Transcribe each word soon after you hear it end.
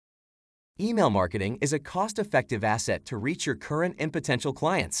Email marketing is a cost-effective asset to reach your current and potential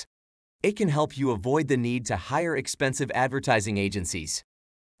clients. It can help you avoid the need to hire expensive advertising agencies.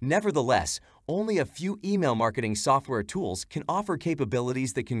 Nevertheless, only a few email marketing software tools can offer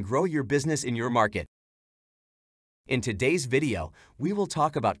capabilities that can grow your business in your market. In today's video, we will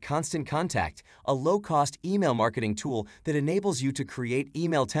talk about Constant Contact, a low-cost email marketing tool that enables you to create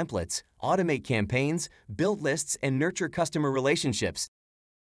email templates, automate campaigns, build lists, and nurture customer relationships.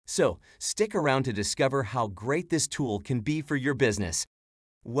 So, stick around to discover how great this tool can be for your business.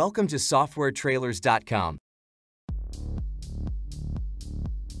 Welcome to SoftwareTrailers.com.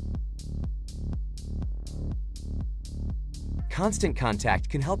 Constant Contact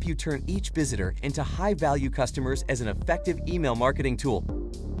can help you turn each visitor into high-value customers as an effective email marketing tool.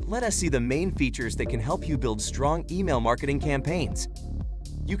 Let us see the main features that can help you build strong email marketing campaigns.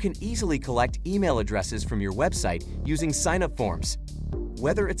 You can easily collect email addresses from your website using sign-up forms.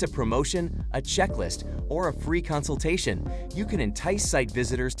 Whether it's a promotion, a checklist, or a free consultation, you can entice site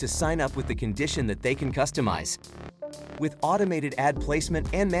visitors to sign up with the condition that they can customize. With automated ad placement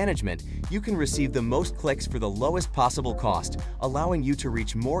and management, you can receive the most clicks for the lowest possible cost, allowing you to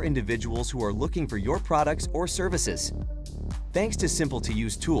reach more individuals who are looking for your products or services. Thanks to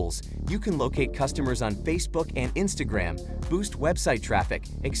simple-to-use tools, you can locate customers on Facebook and Instagram, boost website traffic,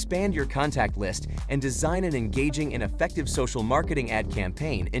 expand your contact list, and design an engaging and effective social marketing ad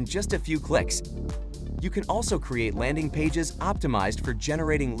campaign in just a few clicks. You can also create landing pages optimized for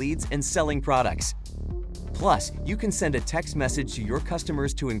generating leads and selling products. Plus, you can send a text message to your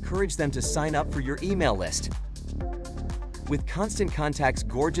customers to encourage them to sign up for your email list. With Constant Contact's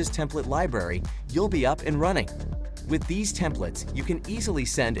gorgeous template library, you'll be up and running. With these templates, you can easily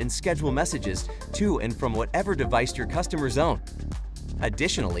send and schedule messages to and from whatever device your customers own.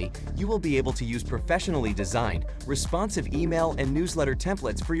 Additionally, you will be able to use professionally designed, responsive email and newsletter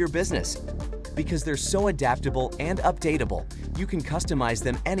templates for your business. Because they're so adaptable and updatable, you can customize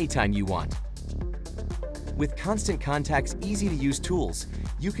them anytime you want. With Constant Contact's easy-to-use tools,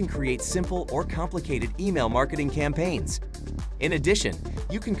 you can create simple or complicated email marketing campaigns. In addition,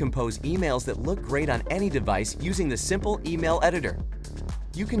 you can compose emails that look great on any device using the simple email editor.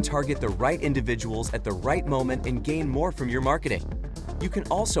 You can target the right individuals at the right moment and gain more from your marketing. You can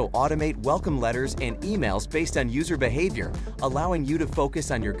also automate welcome letters and emails based on user behavior, allowing you to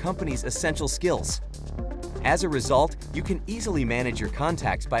focus on your company's essential skills. As a result, you can easily manage your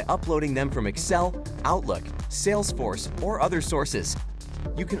contacts by uploading them from Excel, Outlook, Salesforce, or other sources.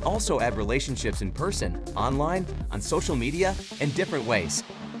 You can also add relationships in person, online, on social media, and different ways.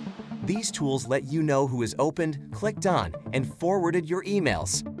 These tools let you know who has opened, clicked on, and forwarded your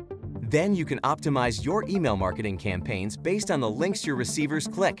emails. Then you can optimize your email marketing campaigns based on the links your receivers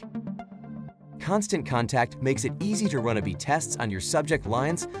click. Constant Contact makes it easy to run A/B tests on your subject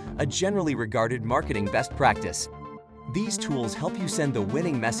lines, a generally regarded marketing best practice. These tools help you send the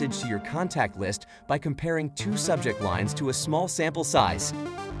winning message to your contact list by comparing two subject lines to a small sample size.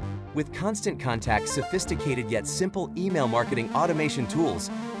 With Constant Contact's sophisticated yet simple email marketing automation tools,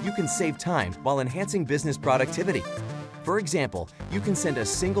 you can save time while enhancing business productivity. For example, you can send a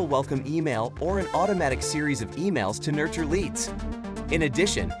single welcome email or an automatic series of emails to nurture leads. In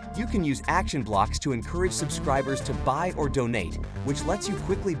addition, you can use action blocks to encourage subscribers to buy or donate, which lets you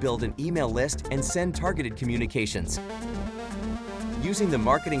quickly build an email list and send targeted communications. Using the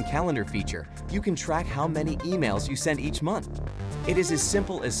marketing calendar feature, you can track how many emails you send each month. It is as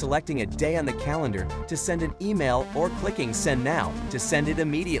simple as selecting a day on the calendar to send an email or clicking Send Now to send it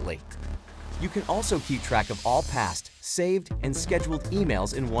immediately. You can also keep track of all past, saved, and scheduled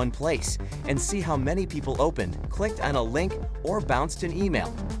emails in one place and see how many people opened, clicked on a link, or bounced an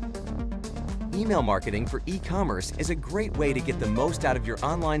email. Email marketing for e-commerce is a great way to get the most out of your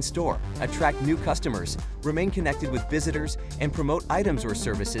online store, attract new customers, remain connected with visitors, and promote items or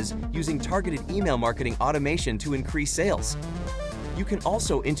services using targeted email marketing automation to increase sales. You can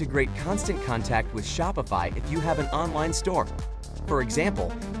also integrate Constant Contact with Shopify if you have an online store. For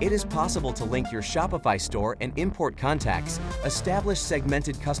example, it is possible to link your Shopify store and import contacts, establish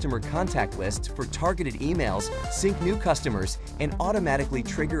segmented customer contact lists for targeted emails, sync new customers, and automatically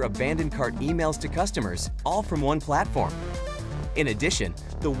trigger abandoned cart emails to customers, all from one platform. In addition,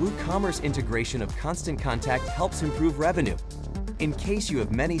 the WooCommerce integration of Constant Contact helps improve revenue. In case you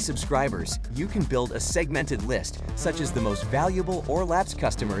have many subscribers, you can build a segmented list, such as the most valuable or lapsed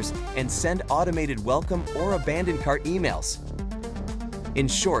customers, and send automated welcome or abandoned cart emails. In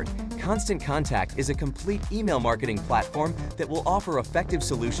short, Constant Contact is a complete email marketing platform that will offer effective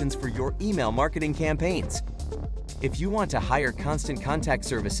solutions for your email marketing campaigns. If you want to hire Constant Contact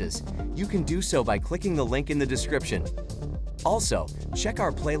services, you can do so by clicking the link in the description. Also, check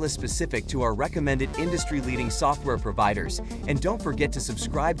our playlist specific to our recommended industry-leading software providers, and don't forget to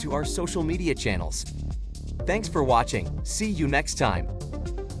subscribe to our social media channels. Thanks for watching. See you next time.